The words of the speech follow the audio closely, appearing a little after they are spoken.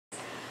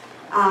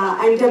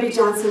I'm Debbie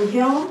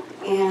Johnson-Hill,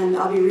 and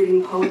I'll be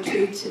reading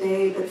poetry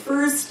today. But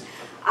first,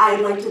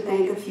 I'd like to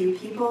thank a few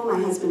people, my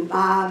husband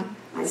Bob,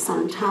 my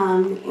son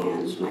Tom,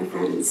 and my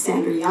friend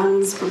Sandra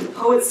Youngs from the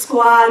Poet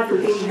Squad for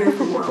being here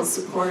for moral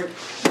support.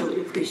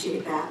 Really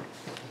appreciate that.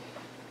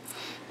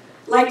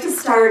 I'd like to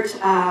start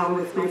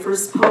with my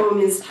first poem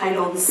is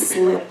titled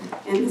Slip,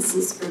 and this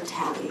is for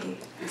Tally.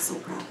 I'm so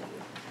proud of you.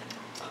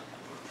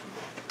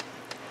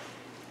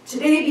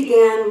 Today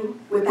began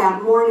with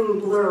that morning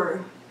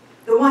blur,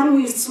 the one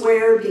we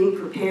swear being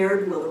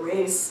prepared will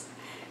erase.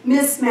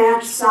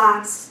 Mismatched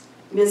socks,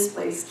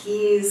 misplaced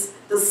keys,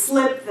 the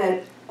slip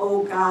that,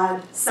 oh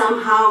God,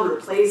 somehow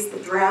replaced the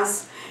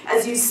dress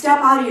as you step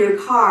out of your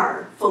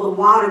car full of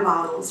water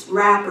bottles,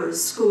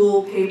 wrappers,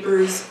 school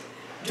papers,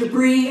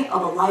 debris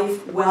of a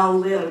life well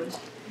lived.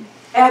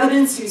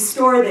 Evidence you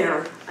store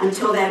there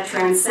until that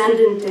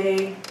transcendent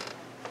day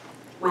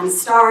when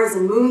stars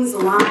and moons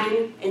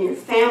align and your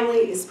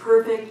family is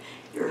perfect,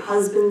 your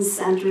husband's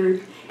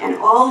centered, and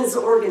all is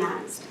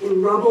organized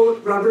in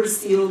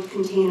rubber-sealed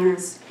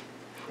containers,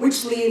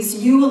 which leaves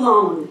you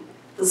alone,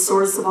 the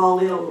source of all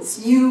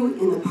ills, you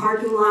in the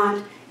parking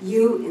lot,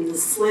 you in the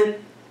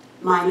slip,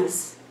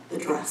 minus the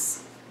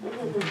dress.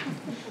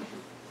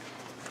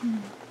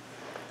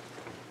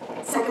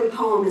 Second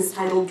poem is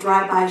titled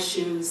Drive-By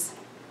Shoes.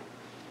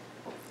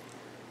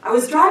 I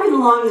was driving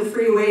along the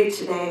freeway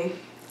today,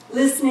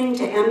 listening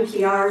to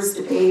NPR's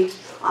debate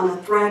on the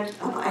threat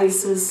of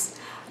ISIS,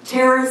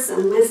 terrorists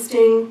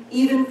enlisting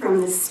even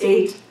from the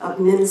state of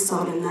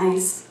Minnesota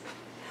nice.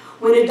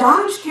 When a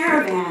Dodge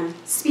Caravan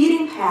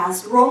speeding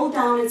past rolled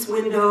down its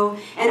window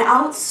and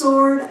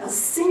outsoared a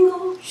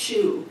single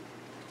shoe.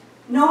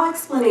 No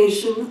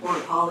explanation or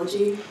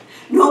apology,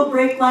 no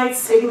brake light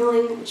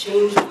signaling a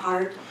change of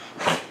heart.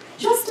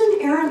 Just an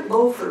errant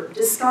loafer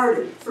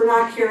discarded for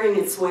not carrying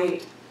its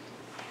weight.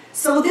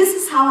 So this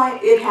is how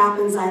it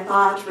happens, I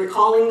thought,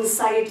 recalling the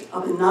sight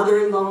of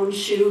another lone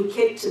shoe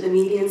kicked to the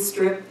median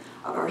strip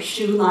of our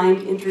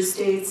shoe-lined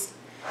interstates,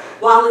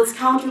 while its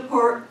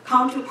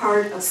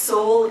counterpart of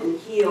sole and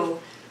heel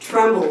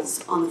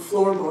trembles on the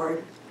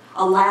floorboard,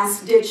 a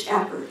last-ditch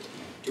effort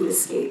to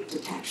escape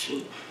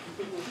detection.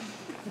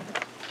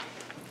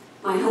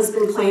 My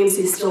husband claims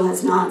he still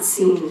has not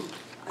seen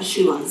a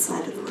shoe on the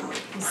side of the road.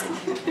 So.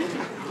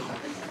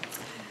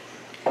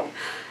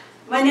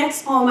 My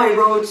next poem I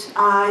wrote,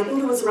 I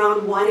think it was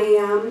around 1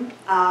 a.m.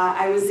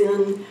 I was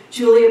in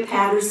Julia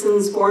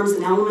Patterson's Forms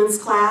and Elements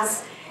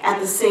class. At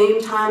the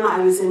same time, I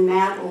was in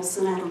Matt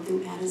Olson, I don't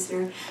think Matt is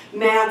here,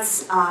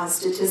 Matt's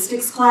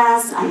statistics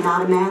class. I'm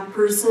not a math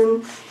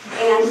person.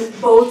 And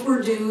both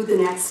were due the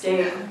next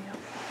day.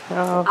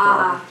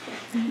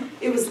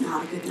 It was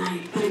not a good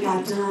night, but it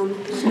got done,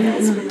 as you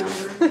guys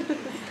remember.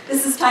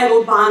 This is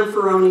titled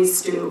Bonferroni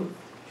Stew.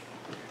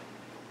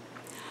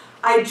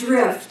 I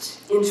drift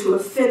into a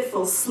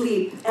fitful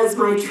sleep as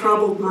my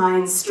troubled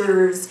mind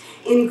stirs,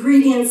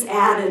 ingredients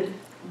added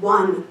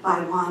one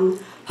by one,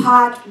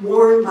 pot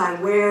worn by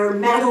wear,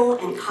 metal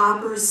and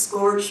copper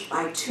scorched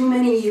by too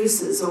many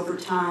uses over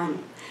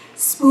time,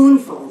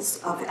 spoonfuls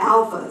of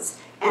alphas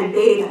and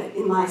beta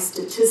in my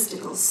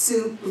statistical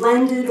soup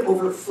blended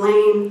over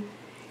flame,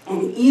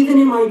 and even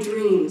in my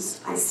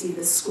dreams I see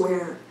the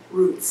square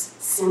roots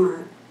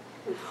simmer.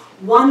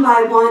 One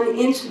by one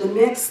into the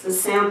mix the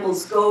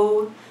samples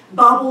go,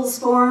 bubbles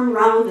form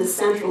round the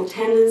central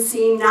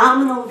tendency,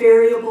 nominal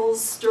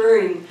variables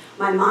stirring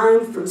my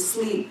mind from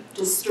sleep,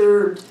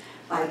 disturbed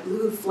by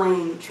blue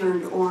flame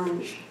turned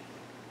orange.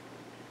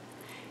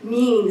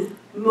 Mean,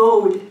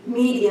 mode,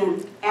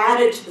 median,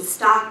 added to the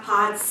stock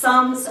pot,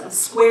 sums of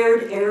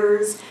squared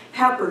errors,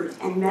 peppered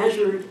and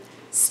measured,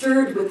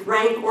 stirred with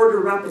rank order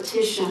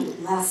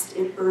repetition, lest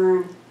it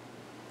burn.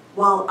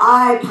 While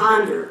I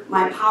ponder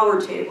my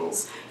power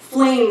tables,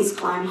 flames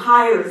climb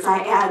higher as I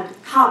add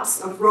cups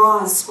of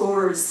raw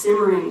scores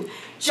simmering,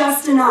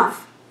 just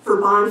enough for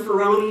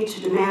Bonferroni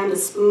to demand a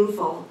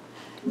spoonful.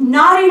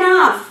 Not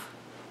enough!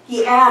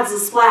 He adds a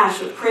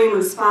splash of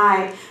Kramer's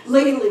Pie,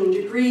 ladling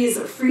degrees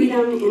of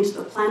freedom into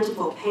the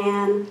plentiful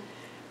pan,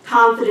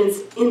 confidence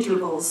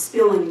intervals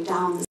spilling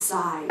down the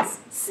sides,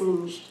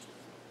 singed.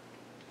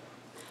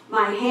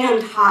 My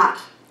hand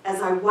hot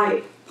as I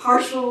wipe,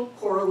 partial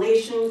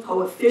correlation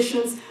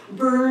coefficients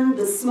burn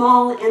the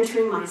small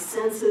entering my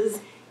senses,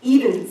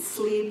 even in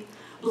sleep,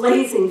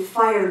 blazing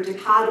fire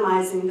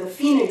dichotomizing the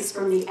phoenix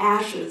from the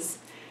ashes,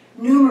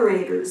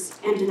 numerators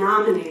and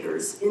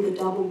denominators in the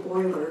double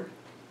boiler.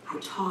 I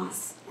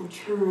toss and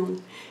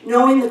turn,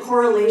 knowing the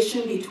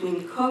correlation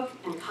between cook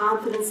and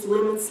confidence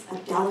limits a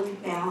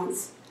delicate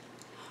balance.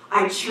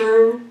 I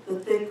churn the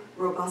thick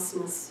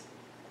robustness,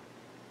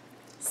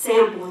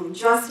 sampling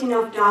just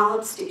enough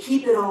dollops to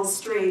keep it all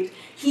straight,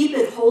 keep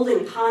it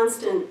holding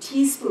constant.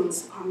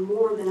 Teaspoons are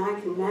more than I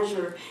can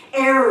measure.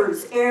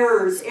 Errors,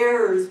 errors,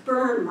 errors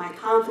burn my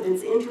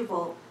confidence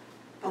interval,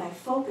 but I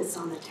focus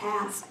on the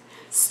task,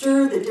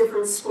 stir the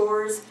different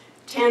scores,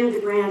 tend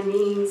the grand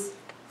means,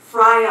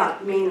 fry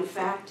up main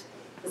effect,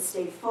 but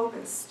stay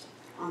focused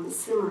on the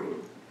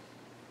simmering.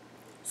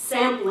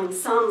 sampling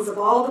sums of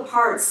all the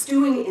parts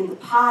stewing in the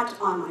pot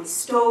on my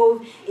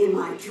stove, in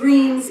my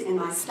dreams, in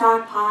my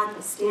stock pot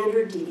of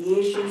standard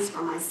deviations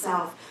from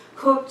myself,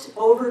 cooked,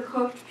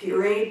 overcooked,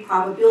 pureed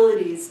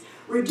probabilities,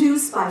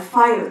 reduced by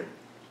fire,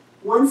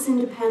 once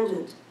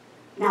independent,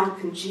 now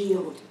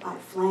congealed by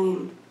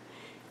flame.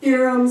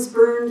 Theorems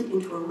burned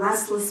into a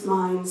restless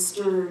mind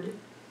stirred.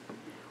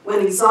 When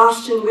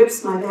exhaustion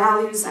whips my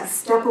values, I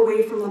step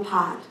away from the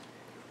pot,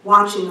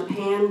 watching the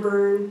pan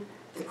burn,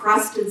 the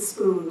crusted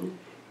spoon,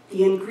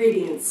 the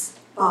ingredients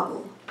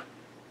bubble,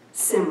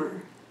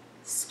 simmer,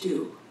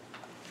 stew.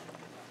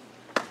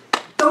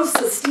 Those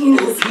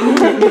Sestinas.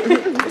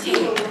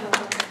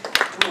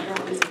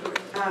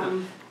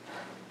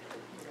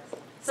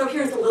 So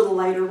here's a little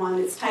lighter one.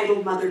 It's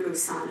titled Mother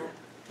Goose Sonnet.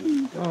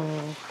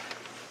 Oh.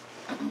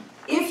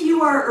 If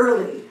you are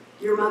early,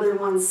 your mother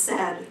once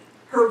said,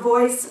 her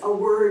voice a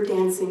word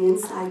dancing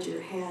inside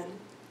your head.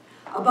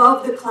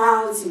 Above the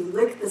clouds you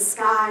lick the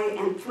sky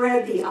and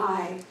thread the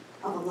eye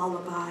of a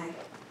lullaby.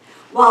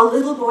 While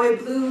little boy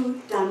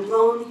blue done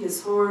blown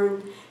his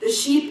horn, the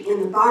sheep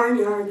in the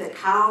barnyard, the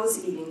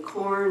cows eating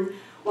corn,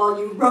 while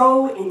you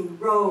row and you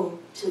row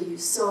till you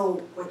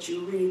sow what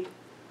you reap.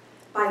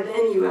 By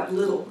then you have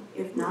little,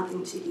 if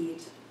nothing to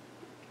eat.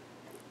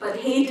 But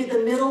hey did the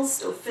middle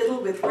still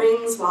fiddle with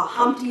rings, while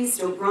Humpty,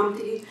 still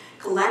grumpy,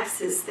 collects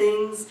his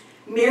things.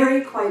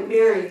 Mary, quite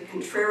merry,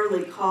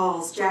 contrarily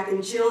calls Jack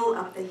and Jill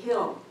up the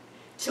hill,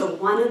 till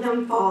one of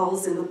them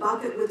falls in the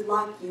bucket with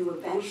luck you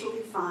eventually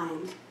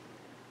find.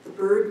 The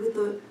bird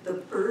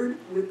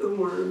with the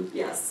worm,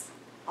 yes,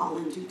 all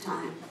in due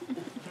time.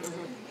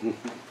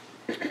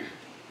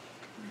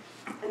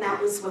 And that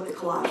was what the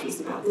collage was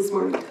about this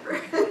morning.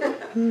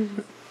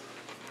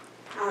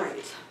 All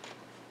right.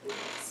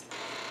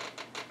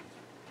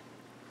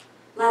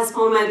 Last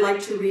poem I'd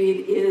like to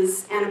read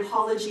is an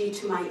apology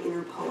to my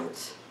inner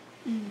poet,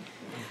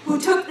 who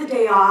took the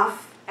day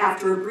off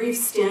after a brief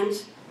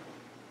stint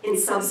in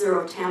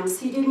sub-zero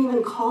temps. He didn't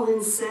even call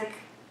in sick.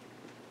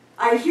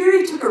 I hear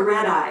he took a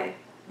red-eye,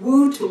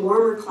 woo to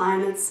warmer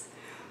climates,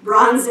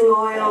 bronzing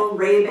oil,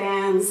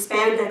 Ray-Bans,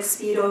 spandex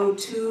Speedo,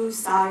 2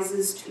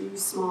 sizes too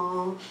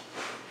small.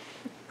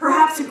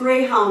 Perhaps a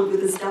greyhound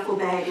with his duffel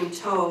bag in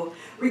tow,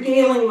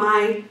 regaling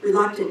my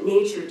reluctant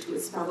nature to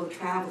his fellow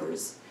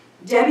travelers.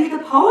 Debbie the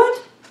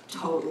poet?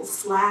 Total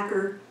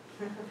slacker.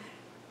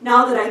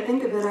 Now that I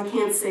think of it, I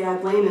can't say I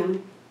blame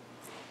him.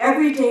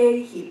 Every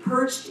day he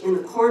perched in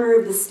the corner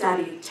of the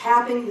study,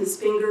 tapping his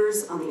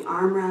fingers on the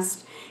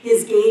armrest,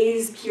 his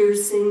gaze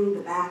piercing the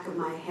back of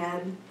my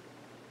head.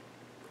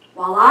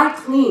 While I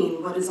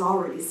clean what is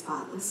already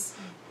spotless,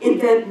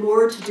 invent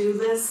more to-do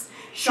lists,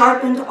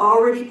 sharpened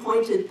already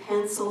pointed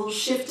pencil,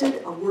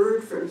 shifted a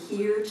word from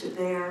here to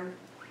there,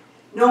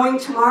 knowing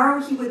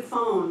tomorrow he would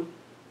phone,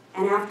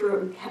 and after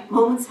a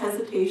moment's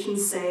hesitation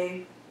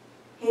say,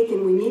 hey,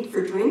 can we meet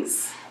for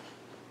drinks?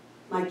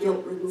 My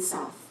guilt-ridden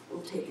self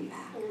will take him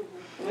back.